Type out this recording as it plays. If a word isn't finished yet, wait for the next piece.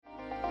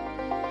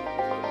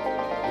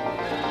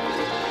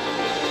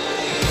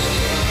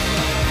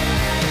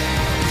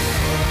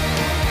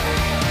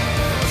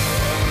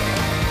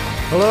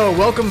Hello,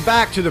 welcome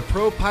back to the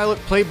Pro Pilot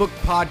Playbook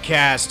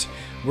Podcast,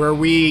 where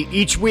we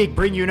each week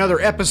bring you another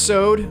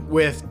episode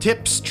with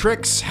tips,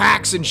 tricks,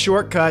 hacks, and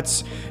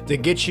shortcuts to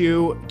get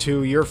you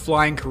to your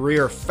flying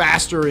career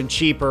faster and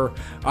cheaper.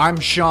 I'm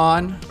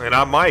Sean. And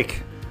I'm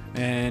Mike.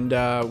 And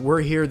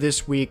we're here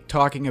this week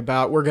talking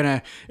about, we're going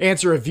to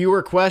answer a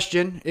viewer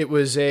question. It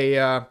was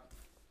a,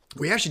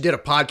 we actually did a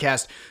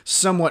podcast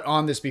somewhat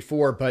on this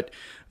before, but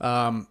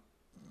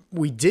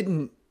we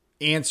didn't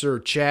answer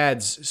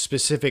Chad's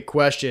specific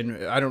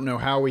question. I don't know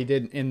how we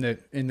did in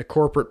the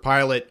corporate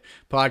pilot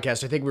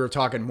podcast. I think we were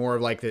talking more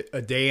of like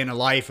a day in a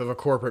life of a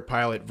corporate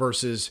pilot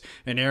versus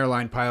an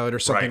airline pilot or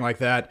something like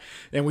that.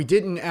 And we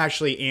didn't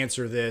actually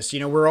answer this. You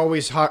know, we're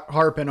always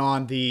harping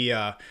on the,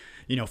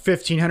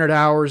 1,500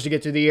 hours to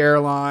get to the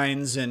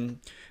airlines and,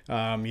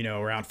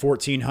 around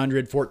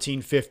 1,400,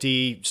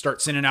 1,450,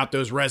 start sending out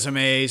those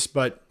resumes.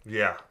 But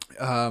yeah,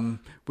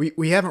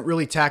 we haven't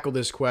really tackled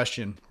this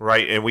question.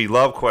 Right, and we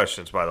love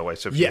questions, by the way,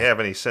 so if you have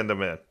any, send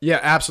them in. Yeah,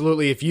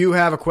 absolutely. If you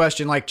have a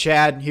question like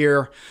Chad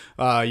here,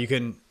 you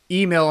can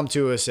email them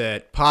to us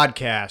at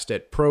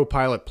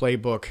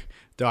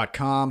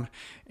podcast@propilotplaybook.com.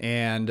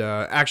 And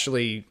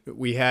actually,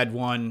 we had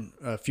one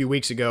a few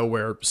weeks ago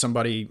where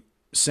somebody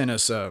sent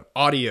us a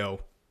audio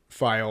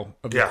file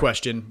of the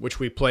question, which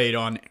we played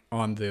on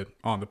the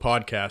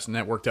podcast, and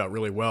that worked out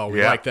really well.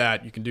 We like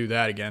that. You can do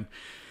that again.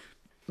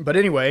 But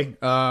anyway,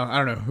 I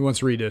don't know. Who wants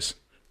to read this?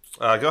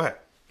 Go ahead.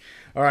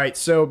 All right.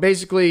 So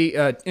basically,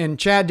 and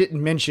Chad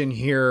didn't mention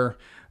here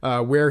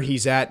where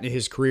he's at in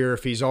his career,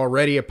 if he's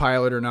already a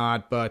pilot or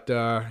not. But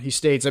he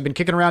states, I've been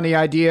kicking around the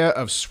idea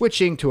of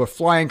switching to a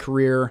flying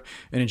career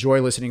and enjoy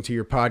listening to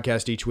your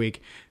podcast each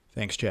week.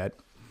 Thanks, Chad.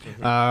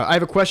 Mm-hmm. I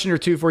have a question or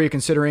two for you,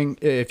 considering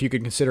if you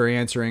could consider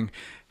answering.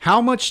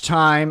 How much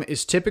time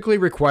is typically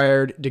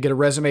required to get a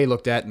resume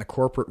looked at in the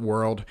corporate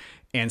world,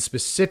 and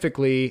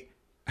specifically,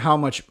 how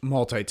much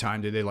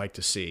multi-time do they like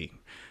to see?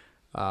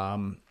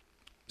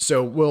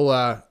 So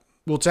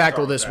we'll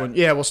tackle this one.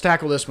 Yeah, we'll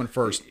tackle this one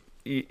first.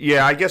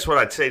 Yeah, I guess what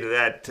I'd say to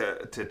that,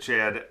 to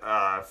Chad,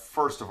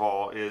 first of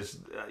all, is,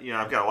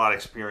 I've got a lot of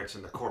experience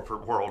in the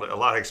corporate world, a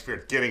lot of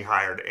experience getting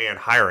hired and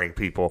hiring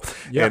people.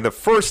 Yep. And the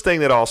first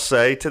thing that I'll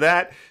say to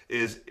that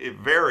is it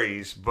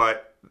varies,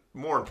 but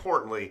more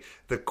importantly,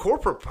 the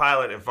corporate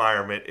pilot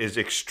environment is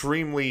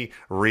extremely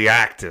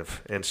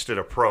reactive instead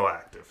of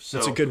proactive. So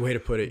that's a good way to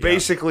put it.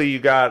 Basically, you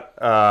got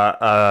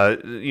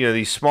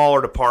these smaller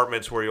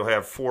departments where you'll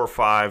have 4 or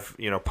 5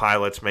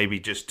 pilots, maybe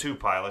just 2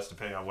 pilots,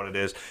 depending on what it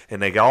is,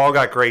 and they all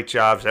got great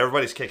jobs.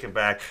 Everybody's kicking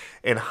back,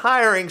 and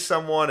hiring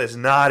someone is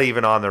not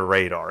even on their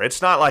radar.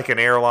 It's not like an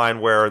airline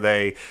where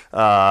they're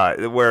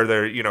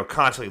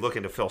constantly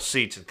looking to fill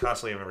seats and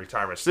constantly having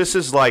retirements. This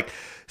is like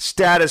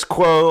status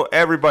quo.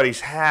 Everybody's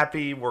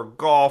happy. We're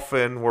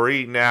golfing. We're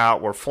eating out.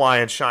 We're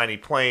flying shiny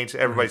planes.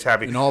 Everybody's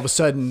happy. And all of a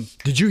sudden,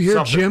 did you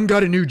hear Jim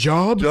got a new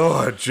job?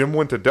 Jim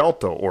went to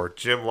Delta, or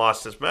Jim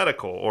lost his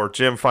medical, or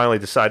Jim finally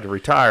decided to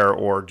retire,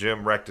 or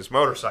Jim wrecked his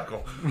motorcycle.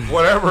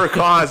 Whatever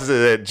caused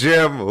it,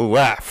 Jim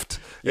left.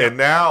 Yep. And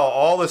now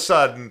all of a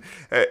sudden,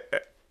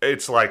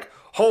 it's like,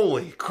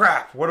 holy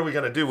crap, what are we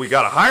going to do? We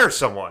got to hire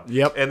someone.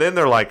 Yep. And then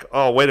they're like,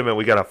 oh, wait a minute,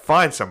 we got to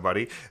find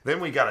somebody.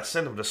 Then we got to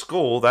send them to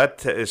school. So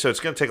it's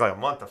going to take like a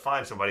month to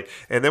find somebody.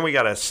 And then we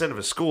got to send them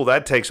to school.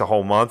 That takes a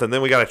whole month. And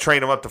then we got to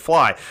train them up to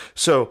fly.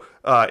 So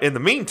in the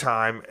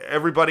meantime,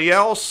 everybody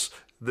else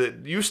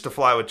that used to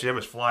fly with Jim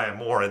is flying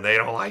more, and they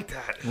don't like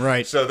that.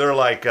 Right. So they're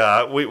like,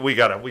 we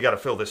gotta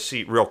fill this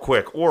seat real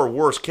quick. Or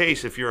worst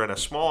case, if you're in a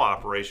small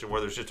operation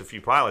where there's just a few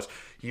pilots,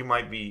 you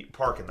might be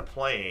parking the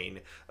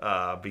plane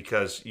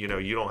because you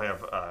don't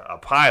have a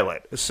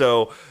pilot.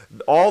 So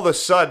all of a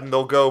sudden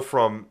they'll go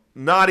from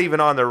not even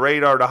on their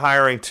radar to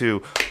hiring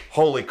to,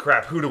 holy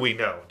crap, who do we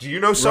know? Do you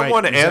know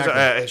someone? Right,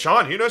 exactly.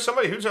 Sean, you know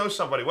somebody? Who knows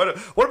somebody? What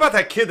about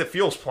that kid that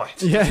fuels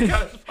planes?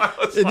 Yeah.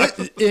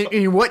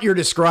 And what you're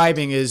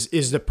describing is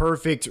the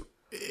perfect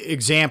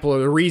example of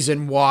the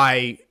reason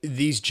why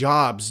these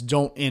jobs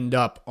don't end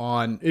up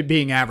on it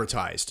being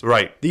advertised.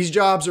 Right. These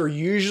jobs are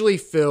usually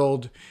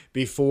filled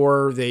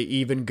before they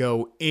even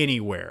go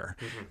anywhere.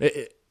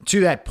 Mm-hmm.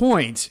 To that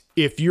point,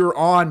 if you're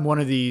on one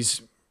of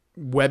these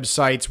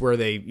websites where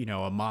they,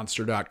 a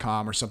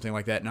monster.com or something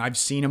like that, and I've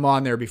seen them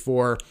on there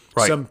before,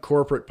 some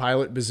corporate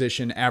pilot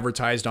position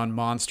advertised on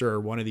Monster or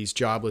one of these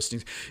job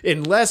listings,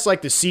 unless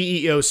like the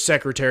CEO's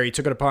secretary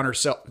took it upon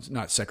herself.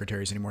 Not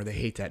secretaries anymore, they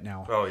hate that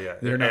now. Oh yeah,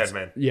 they're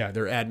admin. Yeah,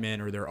 they're admin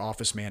or they're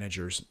office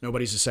managers.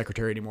 Nobody's a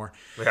secretary anymore.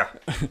 Yeah.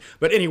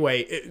 But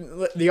anyway,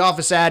 the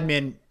office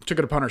admin took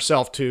it upon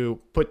herself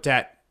to put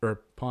that,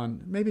 or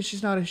upon, maybe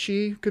she's not a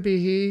she, could be a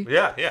he.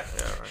 Yeah, right.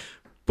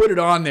 Put it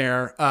on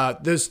there.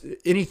 There's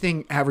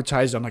anything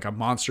advertised on like a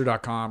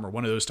monster.com or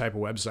one of those type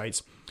of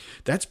websites,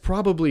 that's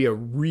probably a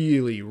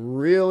really,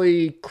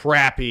 really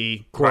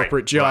crappy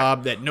corporate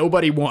job that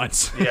nobody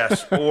wants.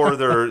 Yes, or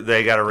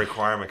they got a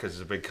requirement because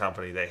it's a big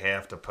company. They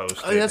have to post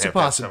it. That's a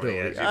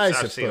possibility.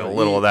 I've seen a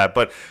little of that,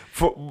 but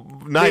for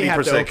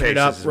 90% of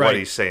cases, what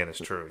he's saying is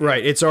true.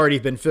 Right. It's already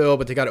been filled,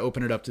 but they got to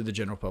open it up to the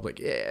general public.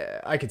 Yeah,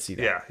 I could see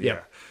that. Yeah.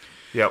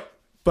 Yep.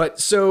 But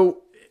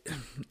so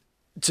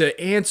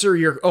to answer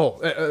your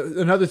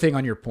another thing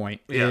on your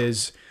point Yeah.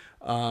 is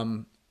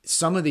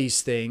some of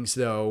these things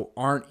though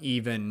aren't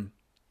even,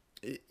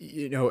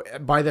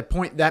 by that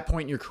point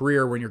in your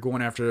career when you're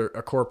going after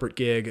a corporate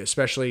gig,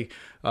 especially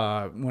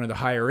one of the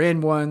higher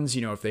end ones,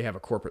 if they have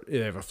they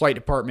have a flight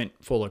department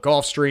full of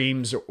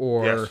Gulfstreams,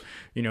 or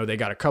Yes. they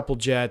got a couple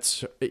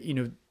jets,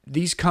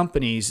 these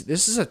companies,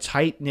 this is a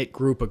tight knit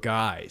group of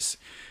guys.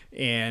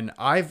 And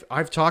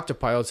I've talked to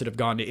pilots that have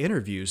gone to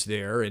interviews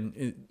there,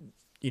 and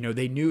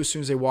they knew as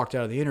soon as they walked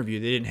out of the interview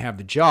they didn't have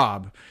the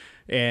job.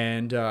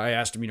 And I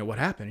asked him, what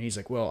happened? And he's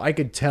like, well, I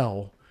could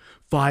tell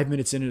 5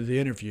 minutes into the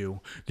interview,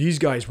 these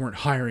guys weren't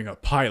hiring a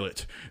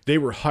pilot. They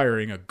were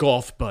hiring a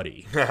golf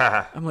buddy.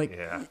 I'm like,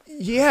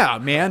 yeah,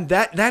 man,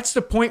 that's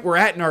the point we're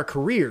at in our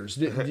careers.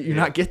 Did you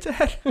not get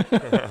that?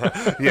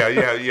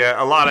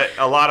 Yeah. A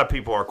lot of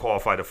people are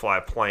qualified to fly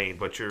a plane,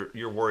 but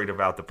you're worried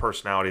about the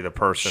personality of the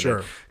person,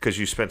 Sure, because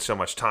you spent so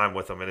much time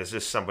with them. And is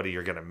this somebody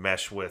you're going to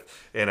mesh with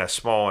in a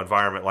small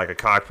environment like a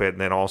cockpit, and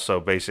then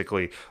also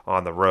basically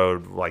on the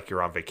road, like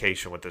you're on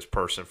vacation with this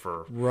person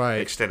for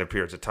extended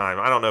periods of time?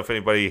 I don't know if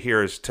anybody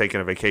here is taking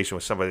a vacation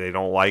with somebody they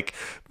don't like,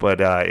 but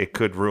it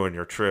could ruin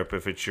your trip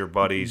if it's your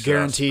buddy's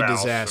guaranteed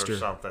spouse disaster or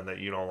something that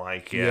you don't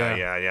like.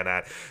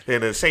 Yeah.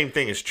 And the same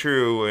thing is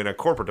true in a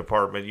corporate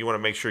department. You want to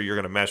make sure you're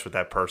going to mesh with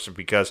that person,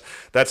 because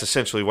that's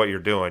essentially what you're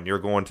doing. You're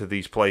going to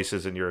these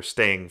places and you're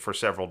staying for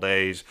several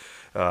days,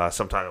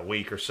 sometime a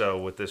week or so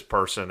with this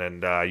person,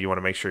 and you want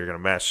to make sure you're going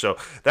to mesh. So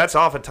that's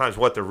oftentimes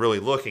what they're really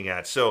looking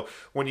at. So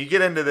when you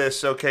get into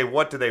this, okay,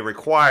 what do they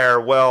require?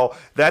 Well,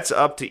 that's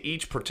up to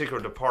each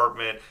particular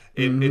department.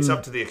 It's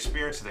up to the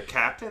experience of the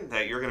captain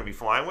that you're going to be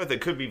flying with.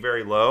 It could be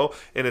very low,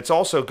 and it's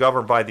also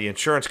governed by the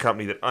insurance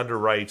company that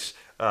underwrites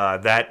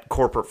that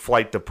corporate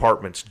flight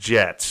department's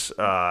jets.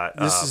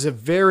 This is a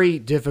very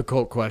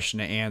difficult question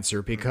to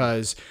answer,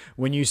 because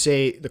when you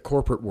say the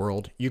corporate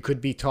world, you could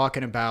be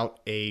talking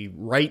about a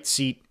right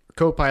seat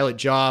co-pilot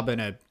job in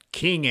a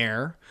King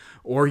Air,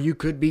 or you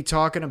could be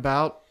talking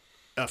about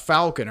a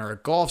Falcon or a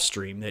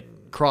Gulfstream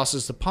that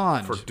crosses the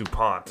pond. For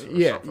DuPont.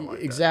 Yeah,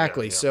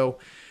 exactly. Yeah. So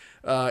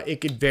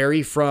it could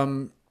vary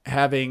from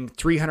having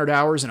 300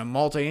 hours and a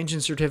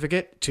multi-engine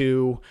certificate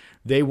to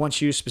they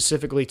want you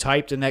specifically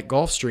typed in that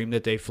Gulfstream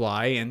that they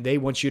fly, and they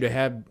want you to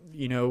have,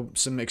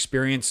 some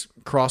experience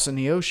crossing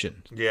the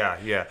ocean.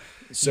 Yeah.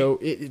 So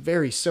it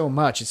varies so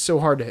much. It's so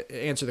hard to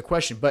answer the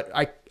question, but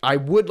I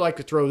would like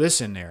to throw this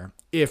in there.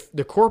 If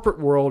the corporate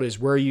world is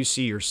where you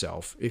see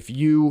yourself, if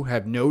you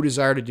have no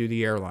desire to do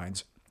the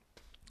airlines,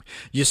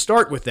 you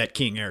start with that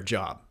King Air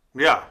job.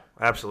 Yeah,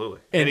 absolutely.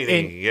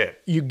 Anything you can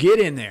get. You get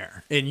in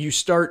there and you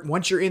start,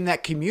 once you're in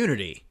that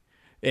community,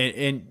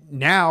 and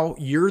now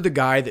you're the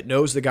guy that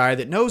knows the guy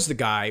that knows the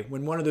guy.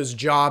 When one of those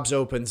jobs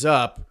opens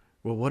up,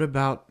 well, what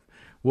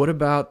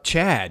about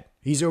Chad?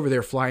 He's over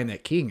there flying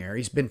that King Air.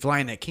 He's been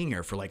flying that King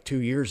Air for like 2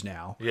 years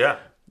now. Yeah.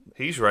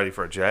 He's ready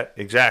for a jet.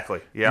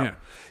 Exactly. Yeah.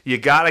 You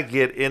got to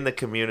get in the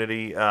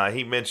community.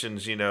 He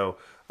mentions, should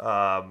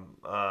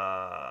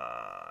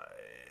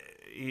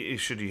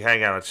you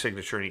hang out at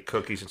Signature and eat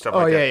cookies and stuff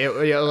like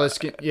that? Yeah. Let's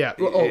get. Yeah.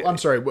 Oh, I'm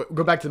sorry.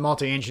 Go back to the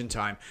multi-engine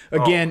time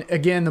again.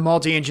 Again, the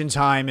multi-engine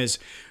time is.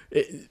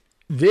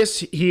 This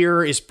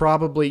here is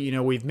probably,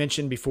 we've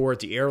mentioned before at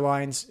the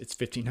airlines, it's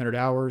 1,500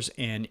 hours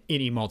and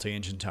any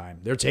multi-engine time.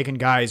 They're taking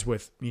guys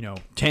with,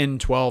 10,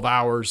 12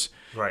 hours.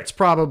 Right. It's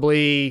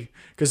probably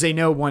because they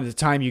know when the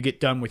time you get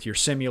done with your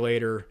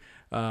simulator,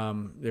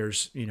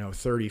 there's,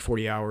 30,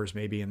 40 hours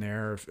maybe in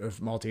there of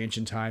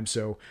multi-engine time.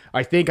 So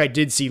I think I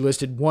did see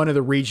listed one of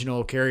the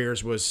regional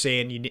carriers was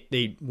saying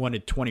they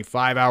wanted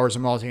 25 hours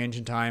of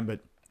multi-engine time, but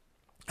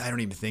I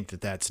don't even think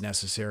that that's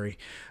necessary.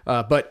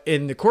 But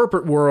in the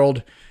corporate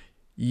world,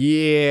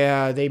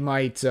 yeah, they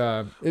might.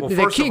 That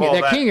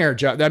King Air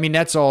job. I mean,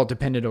 that's all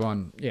dependent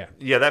on. Yeah,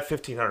 that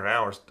 1,500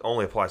 hours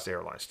only applies to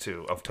airlines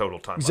too, of total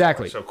time.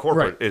 Exactly. So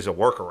corporate is a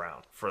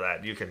workaround for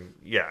that. You can,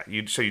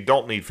 so you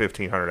don't need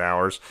 1,500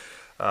 hours.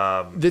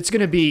 That's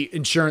going to be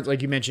insurance,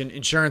 like you mentioned,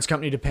 insurance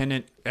company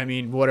dependent. I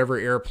mean, whatever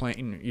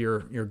airplane you're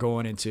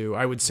going into,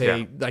 I would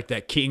say like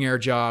that King Air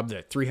job,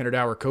 that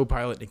 300-hour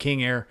co-pilot to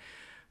King Air.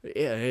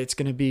 Yeah, it's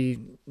going to be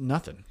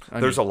nothing.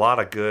 There's a lot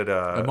of good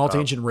a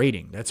multi-engine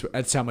rating.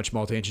 That's how much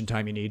multi-engine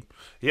time you need.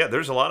 Yeah,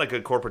 there's a lot of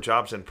good corporate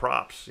jobs in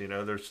props.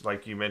 There's,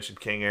 like you mentioned,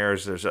 King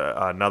Airs. There's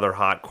another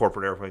hot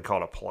corporate airplane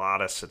called a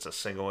Pilatus. It's a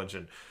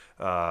single-engine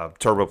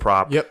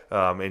turboprop. Yep.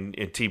 In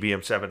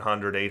TBM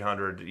 700,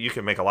 800, you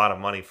can make a lot of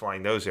money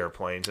flying those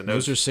airplanes. And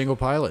those are single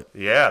pilot.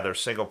 Yeah, they're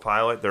single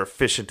pilot. They're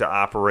efficient to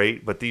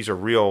operate, but these are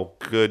real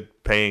good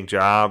paying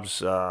jobs.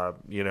 So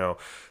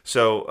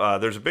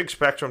there's a big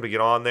spectrum to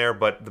get on there.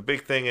 But the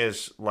big thing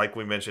is, like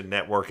we mentioned,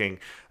 networking.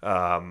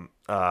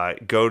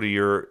 Go to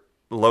your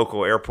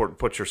local airport and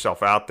put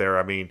yourself out there.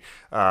 I mean,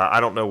 I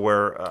don't know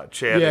where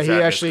Chad is at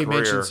in his career.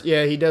 Mentions.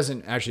 Yeah, he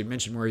doesn't actually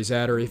mention where he's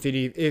at or if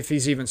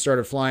he's even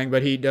started flying.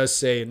 But he does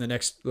say in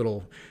the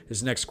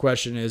his next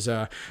question is,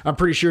 I'm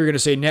pretty sure you're going to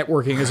say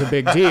networking is a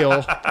big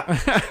deal,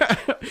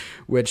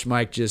 which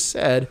Mike just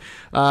said.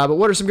 But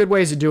what are some good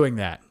ways of doing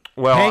that?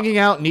 Well, hanging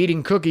out and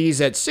eating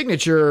cookies at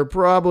Signature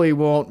probably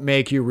won't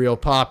make you real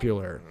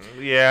popular.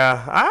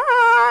 Yeah,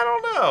 I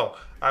don't know.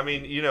 I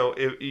mean,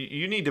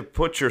 you need to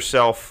put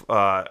yourself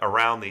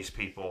around these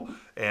people,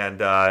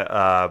 and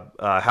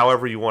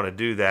however you want to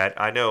do that.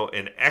 I know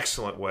an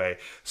excellent way.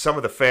 Some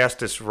of the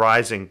fastest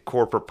rising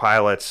corporate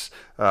pilots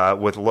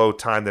with low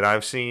time that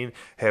I've seen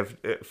have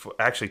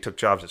actually took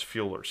jobs as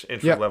fuelers,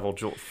 entry-level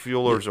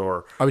fuelers.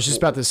 Or I was just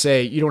about to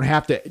say, you don't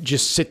have to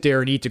just sit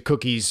there and eat the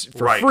cookies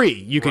for free.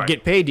 You could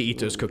get paid to eat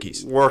those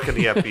cookies. Work in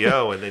the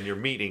FBO, and then you're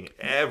meeting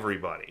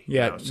everybody.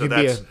 Yeah, so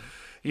that's...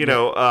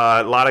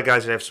 a lot of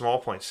guys that have small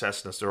plane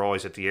Cessnas, they're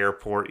always at the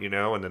airport,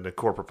 and then the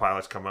corporate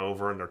pilots come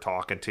over and they're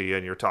talking to you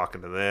and you're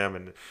talking to them.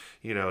 And,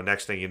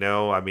 next thing you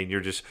know, I mean, you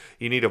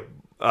need to,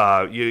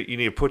 you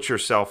need to put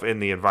yourself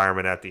in the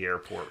environment at the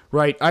airport.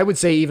 Right. I would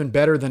say even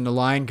better than the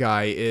line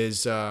guy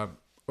is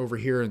over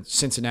here in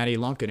Cincinnati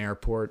Lunken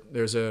Airport.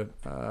 There's a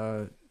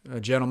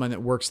gentleman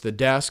that works the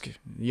desk,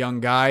 young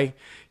guy.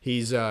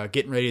 He's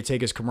getting ready to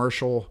take his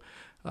commercial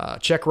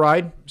check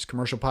ride, his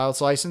commercial pilot's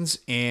license,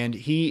 and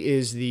he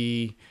is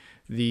the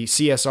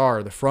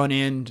CSR, the front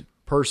end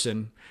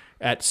person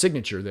at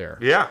Signature there.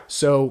 Yeah.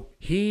 So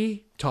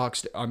he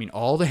talks to,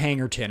 all the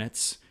hangar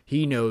tenants.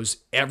 He knows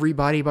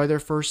everybody by their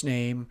first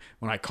name.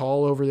 When I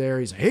call over there,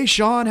 he's like, "Hey,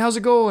 Sean, how's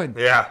it going?"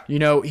 Yeah.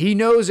 He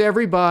knows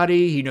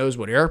everybody. He knows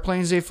what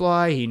airplanes they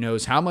fly. He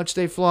knows how much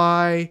they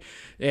fly.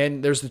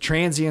 And there's the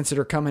transients that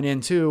are coming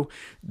in too.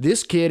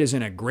 This kid is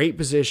in a great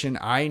position.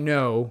 I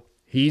know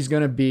he's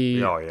going to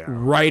be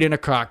right in a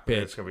cockpit.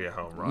 It's going to be a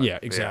home run. Yeah,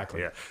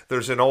 exactly. Yeah.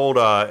 There's an old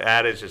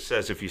adage that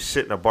says if you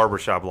sit in a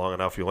barbershop long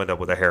enough, you'll end up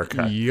with a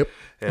haircut. Yep.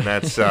 And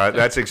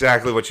that's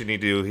exactly what you need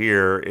to do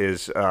here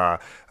is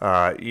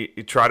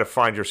you try to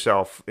find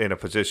yourself in a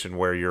position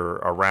where you're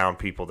around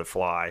people that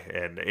fly,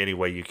 and any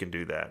way you can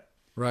do that.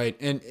 Right.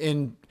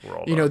 And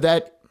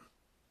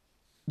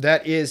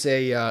that is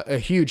a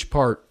huge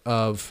part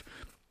of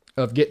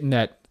getting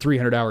that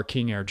 300-hour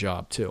King Air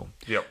job too.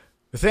 Yep.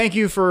 Thank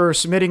you for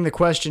submitting the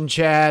question,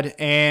 Chad.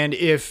 And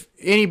if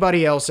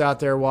anybody else out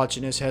there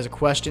watching this has a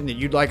question that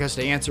you'd like us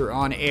to answer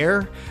on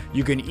air,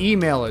 you can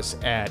email us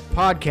at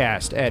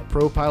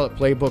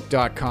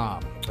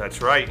podcast@propilotplaybook.com.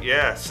 That's right.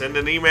 Yeah. Send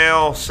an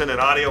email, send an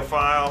audio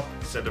file,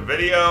 send a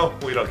video.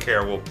 We don't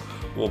care. We'll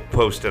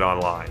post it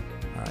online.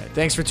 All right.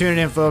 Thanks for tuning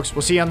in, folks.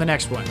 We'll see you on the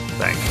next one.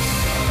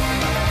 Thanks.